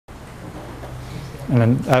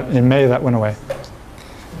And then in May, that went away.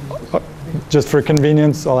 Just for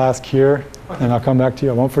convenience, I'll ask here, and I'll come back to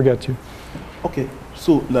you. I won't forget you. Okay,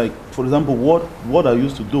 so like, for example, what I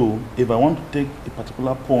used to do, if I want to take a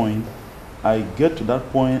particular point, I get to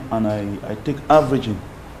that point and I take averaging.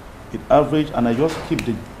 It average, and I just keep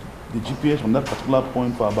the GPS on that particular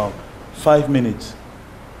point for about 5 minutes.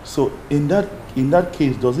 So in that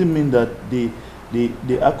case, does it mean that the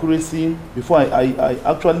accuracy, before I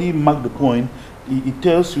actually mark the point, it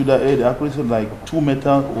tells you that the accuracy is like 2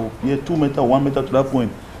 meters or 2 meters, 1 meter to that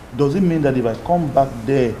point. Does it mean that if I come back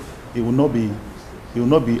there, it will not be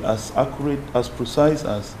as accurate, as precise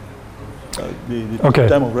as the okay.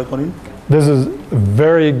 time of reckoning? This is a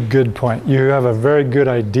very good point. You have a very good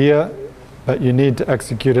idea, but you need to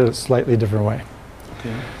execute it a slightly different way.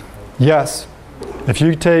 Okay. Yes, if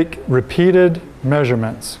you take repeated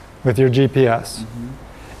measurements with your GPS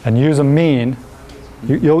and use a mean,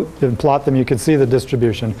 you'll plot them, you can see the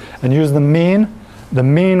distribution, and use the mean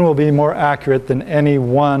will be more accurate than any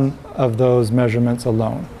one of those measurements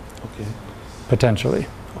alone. Okay. Potentially.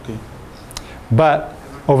 Okay. But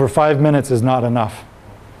over 5 minutes is not enough.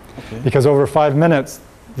 Okay. Because over 5 minutes,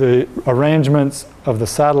 the arrangements of the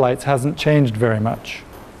satellites hasn't changed very much.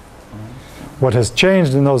 What has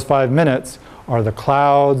changed in those 5 minutes are the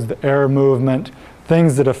clouds, the air movement,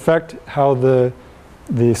 things that affect how the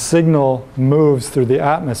signal moves through the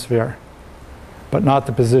atmosphere, but not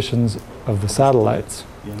the positions of the satellites.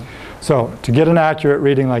 Yeah. So to get an accurate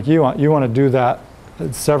reading like you want to do that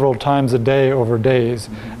several times a day over days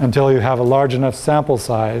until you have a large enough sample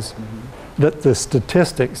size that the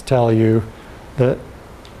statistics tell you that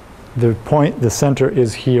the center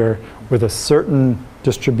is here with a certain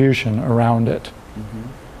distribution around it.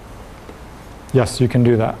 Yes, you can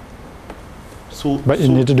do that. But you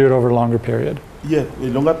need to do it over a longer period. Yeah, a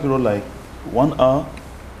longer period, like 1 hour,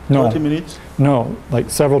 no, 30 minutes? No, like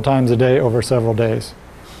several times a day over several days.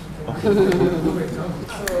 Okay.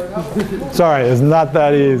 Sorry, it's not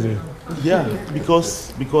that easy. Yeah,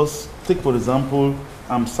 because take for example,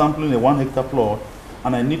 I'm sampling a 1 hectare plot,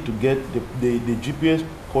 and I need to get the GPS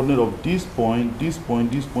coordinate of this point, this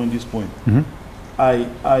point, this point, this point. I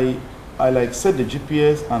like set the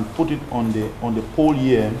GPS and put it on the pole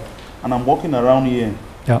here, and I'm walking around here.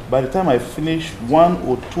 Yeah. By the time I finish 1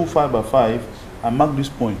 or 2 5x5, I mark this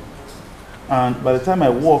point. And by the time I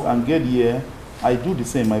walk and get here, I do the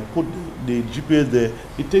same. I put the GPS there.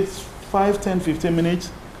 It takes 5, 10, 15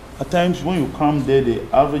 minutes. At times when you come there, the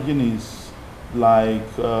averaging is like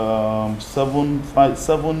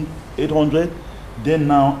 700, 800. Then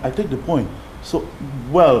now I take the point. So,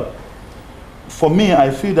 well, for me,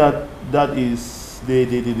 I feel that is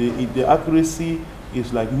the accuracy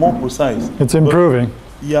is like more precise. It's improving. But,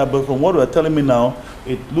 yeah, but from what you are telling me now,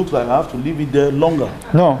 it looks like I have to leave it there longer.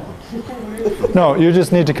 No. No, you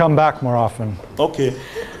just need to come back more often. Okay.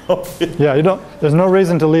 Okay. Yeah, there's no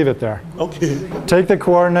reason to leave it there. Okay. Take the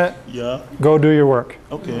coordinate, yeah. Go do your work.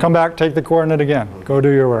 Okay. Come back, take the coordinate again, go do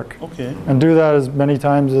your work. Okay. And do that as many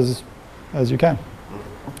times as you can.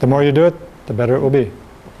 The more you do it, the better it will be.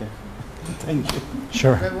 Okay. Thank you.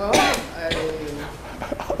 Sure. Well,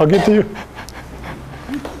 I'll get to you.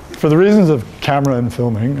 For the reasons of camera and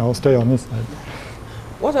filming, I'll stay on this side.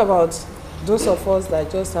 what about those of us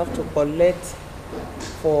that just have to collect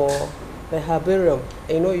for the herbarium?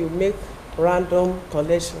 You know, you make random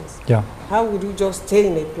collections. Yeah. How would you just stay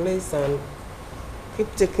in a place and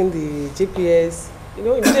keep taking the GPS? You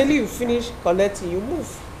know, immediately you finish collecting, you move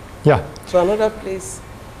Yeah. to another place.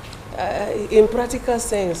 In practical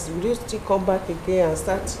sense, would you still come back again and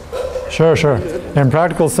start? Sure, sure. In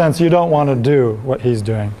practical sense, you don't want to do what he's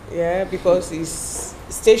doing. Yeah, because he's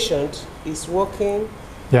stationed, he's working.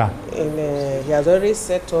 Yeah. He has already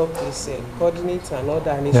set up his coordinates and all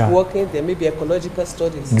that, and he's Yeah. working. There may be ecological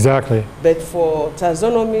studies. Exactly. But for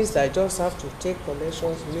taxonomists that just have to take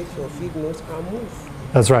collections, make your feed notes, and move.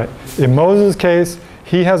 That's right. In Moses' case,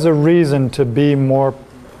 he has a reason to be more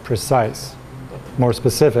precise, more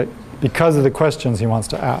specific, because of the questions he wants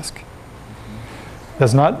to ask.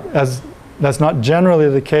 That's not generally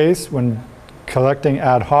the case when collecting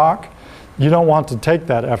ad hoc. You don't want to take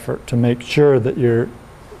that effort to make sure that you're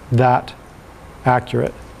that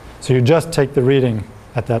accurate. So you just take the reading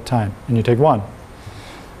at that time, and you take one.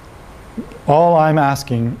 All I'm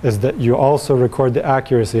asking is that you also record the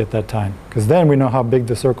accuracy at that time, because then we know how big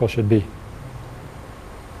the circle should be.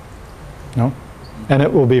 No? And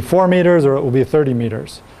it will be 4 meters or it will be 30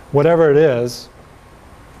 meters. Whatever it is,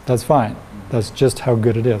 that's fine. That's just how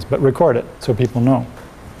good it is. But record it so people know.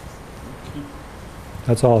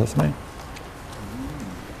 That's all it's saying.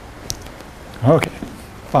 Okay,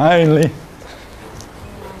 finally.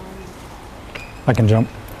 I can jump.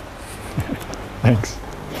 Thanks.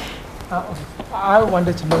 I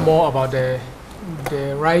wanted to know more about the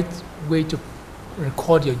right way to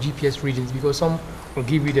record your GPS readings, because some will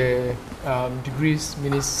give you the degrees,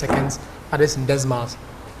 minutes, seconds, others in decimals.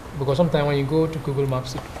 Because sometimes when you go to Google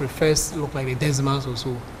Maps, it prefers look like the decimals or so.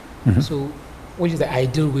 Mm-hmm. So, which is the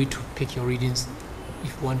ideal way to pick your readings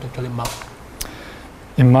if you want to actually map?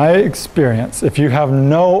 In my experience, if you have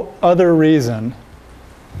no other reason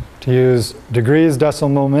to use degrees,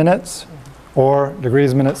 decimal minutes, or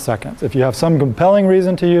degrees, minutes, seconds, if you have some compelling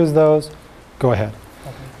reason to use those, go ahead.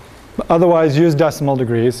 Okay. But otherwise, use decimal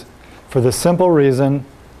degrees for the simple reason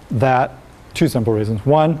that, two simple reasons.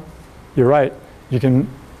 One, you're right, you can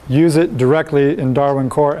use it directly in Darwin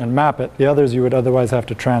Core and map it. The others you would otherwise have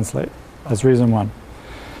to translate. That's reason one.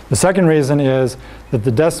 The second reason is that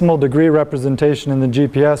the decimal degree representation in the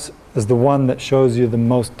GPS is the one that shows you the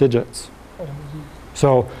most digits.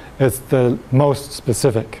 So it's the most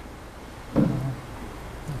specific.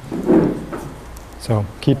 So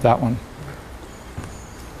keep that one.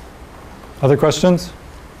 Other questions?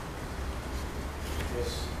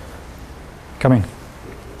 Yes. Coming.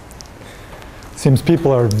 Seems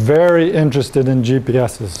people are very interested in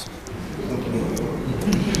GPSs.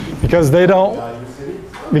 Because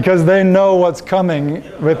they know what's coming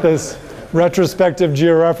with this retrospective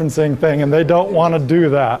georeferencing thing, and they don't want to do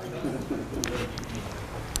that.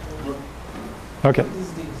 Okay.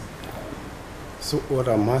 So what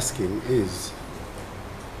I'm asking is,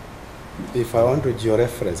 if I want to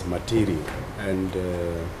georeference material, and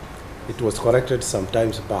it was corrected some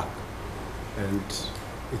times back, and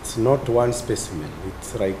it's not one specimen,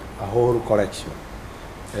 it's like a whole correction,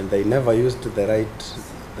 and they never used the right,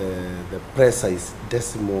 the precise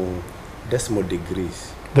decimal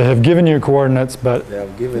degrees. They have given you coordinates, but They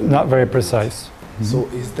have given not very precise. So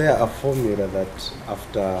is there a formula that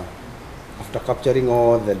after capturing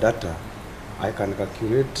all the data, I can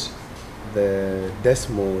calculate the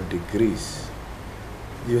decimal degrees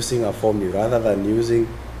using a formula rather than using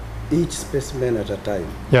each specimen at a time?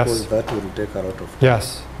 Yes. Because that will take a lot of time.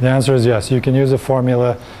 Yes, the answer is yes. You can use a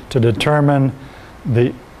formula to determine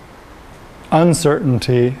the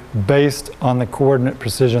uncertainty based on the coordinate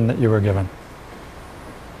precision that you were given.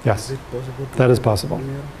 Yes, Is it possible to that is do possible.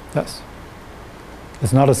 formula? Yes.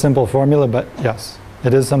 It's not a simple formula, but yes,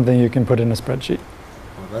 it is something you can put in a spreadsheet.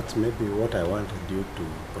 Well, that's maybe what I wanted you to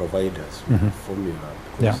provide us with, a formula,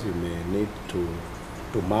 because you may need to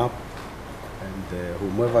map, and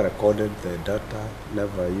whomever recorded the data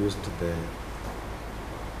never used the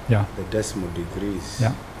decimal degrees.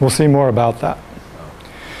 Yeah, we'll see more about that.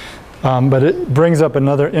 But it brings up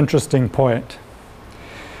another interesting point.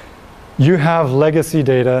 You have legacy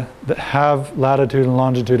data that have latitude and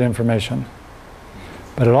longitude information,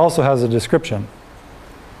 but it also has a description.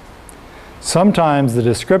 Sometimes the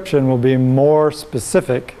description will be more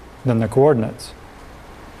specific than the coordinates,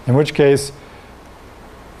 in which case,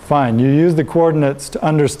 fine, you use the coordinates to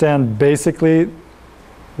understand basically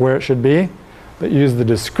where it should be, but use the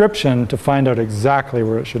description to find out exactly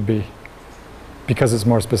where it should be, because it's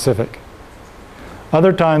more specific.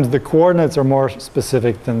 Other times the coordinates are more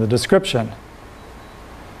specific than the description,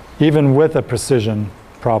 even with a precision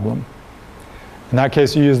problem. In that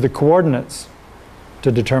case, you use the coordinates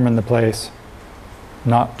to determine the place,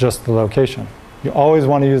 not just the location. You always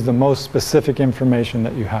want to use the most specific information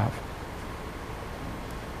that you have.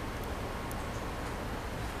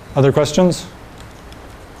 Other questions?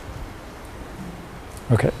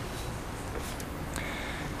 Okay.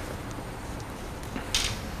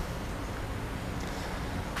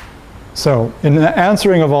 So, in the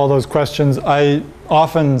answering of all those questions, I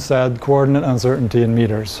often said coordinate uncertainty in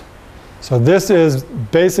meters. So this is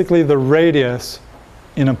basically the radius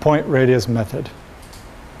in a point radius method.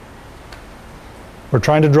 We're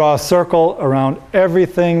trying to draw a circle around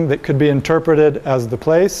everything that could be interpreted as the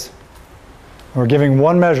place. And we're giving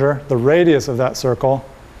one measure, the radius of that circle,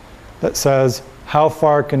 that says how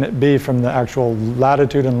far can it be from the actual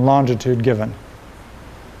latitude and longitude given.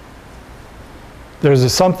 There's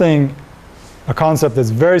a concept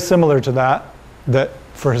that's very similar to that, that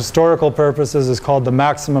for historical purposes is called the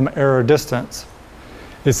maximum error distance.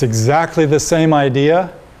 It's exactly the same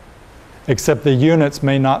idea, except the units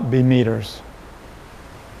may not be meters.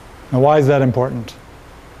 Now, why is that important?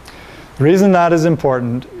 The reason that is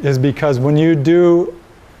important is because when you do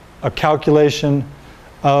a calculation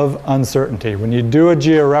of uncertainty, when you do a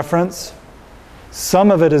georeference,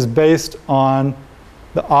 some of it is based on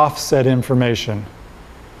the offset information.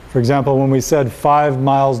 For example, when we said 5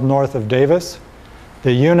 miles north of Davis,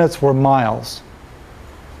 the units were miles.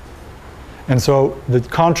 And so the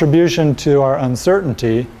contribution to our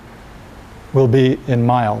uncertainty will be in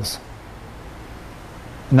miles.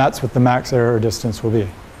 And that's what the max error distance will be,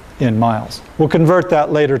 in miles. We'll convert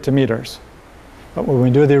that later to meters. But when we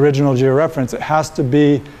do the original georeference, it has to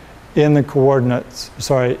be in the coordinates,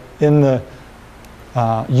 sorry, in the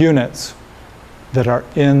units that are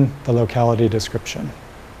in the locality description.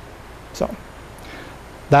 So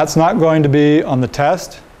that's not going to be on the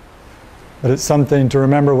test, but it's something to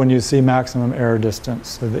remember when you see maximum error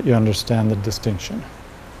distance so that you understand the distinction.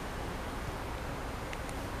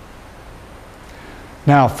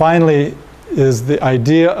 Now, finally, is the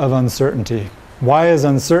idea of uncertainty. Why is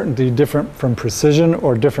uncertainty different from precision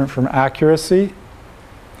or different from accuracy?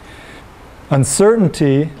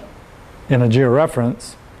 Uncertainty in a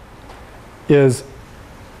georeference is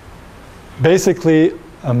basically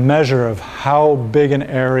a measure of how big an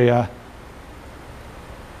area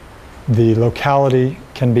the locality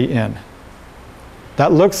can be in.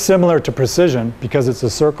 That looks similar to precision because it's a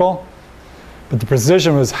circle, but the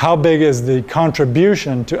precision was how big is the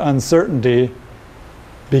contribution to uncertainty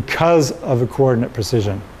because of a coordinate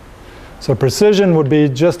precision. So precision would be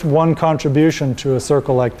just one contribution to a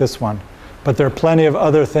circle like this one, but there are plenty of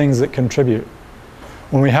other things that contribute.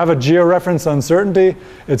 When we have a georeference uncertainty,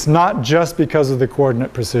 it's not just because of the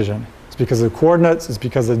coordinate precision. It's because of the coordinates, it's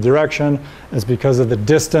because of the direction, it's because of the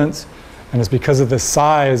distance, and it's because of the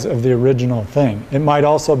size of the original thing. It might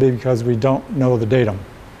also be because we don't know the datum.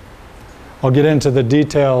 I'll get into the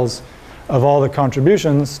details of all the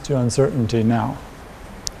contributions to uncertainty now.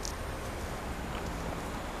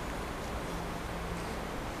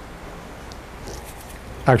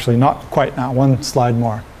 Actually, not quite now, one slide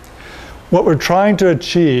more. What we're trying to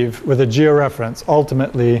achieve with a georeference,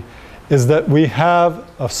 ultimately, is that we have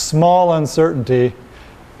a small uncertainty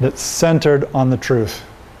that's centered on the truth,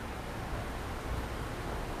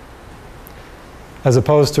 as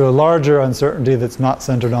opposed to a larger uncertainty that's not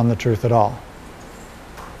centered on the truth at all.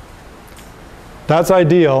 That's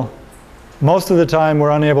ideal. Most of the time,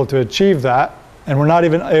 we're unable to achieve that, and we're not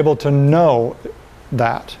even able to know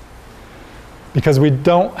that, because we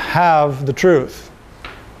don't have the truth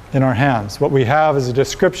in our hands. What we have is a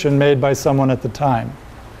description made by someone at the time,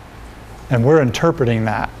 and we're interpreting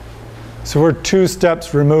that. So we're 2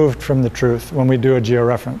 steps removed from the truth when we do a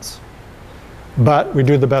georeference. But we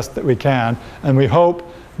do the best that we can, and we hope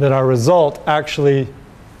that our result actually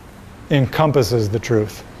encompasses the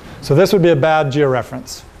truth. So this would be a bad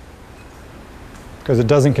georeference, because it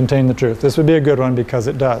doesn't contain the truth. This would be a good one because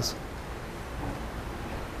it does.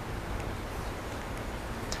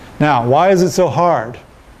 Now, why is it so hard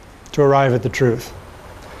to arrive at the truth?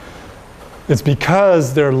 It's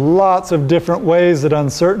because there are lots of different ways that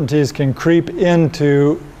uncertainties can creep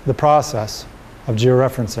into the process of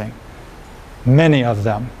georeferencing. Many of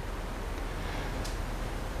them.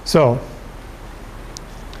 So,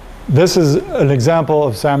 this is an example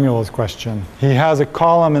of Samuel's question. He has a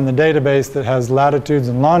column in the database that has latitudes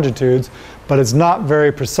and longitudes, but it's not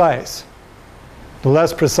very precise. The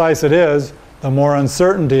less precise it is, the more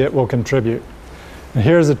uncertainty it will contribute. And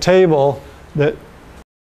here's a table that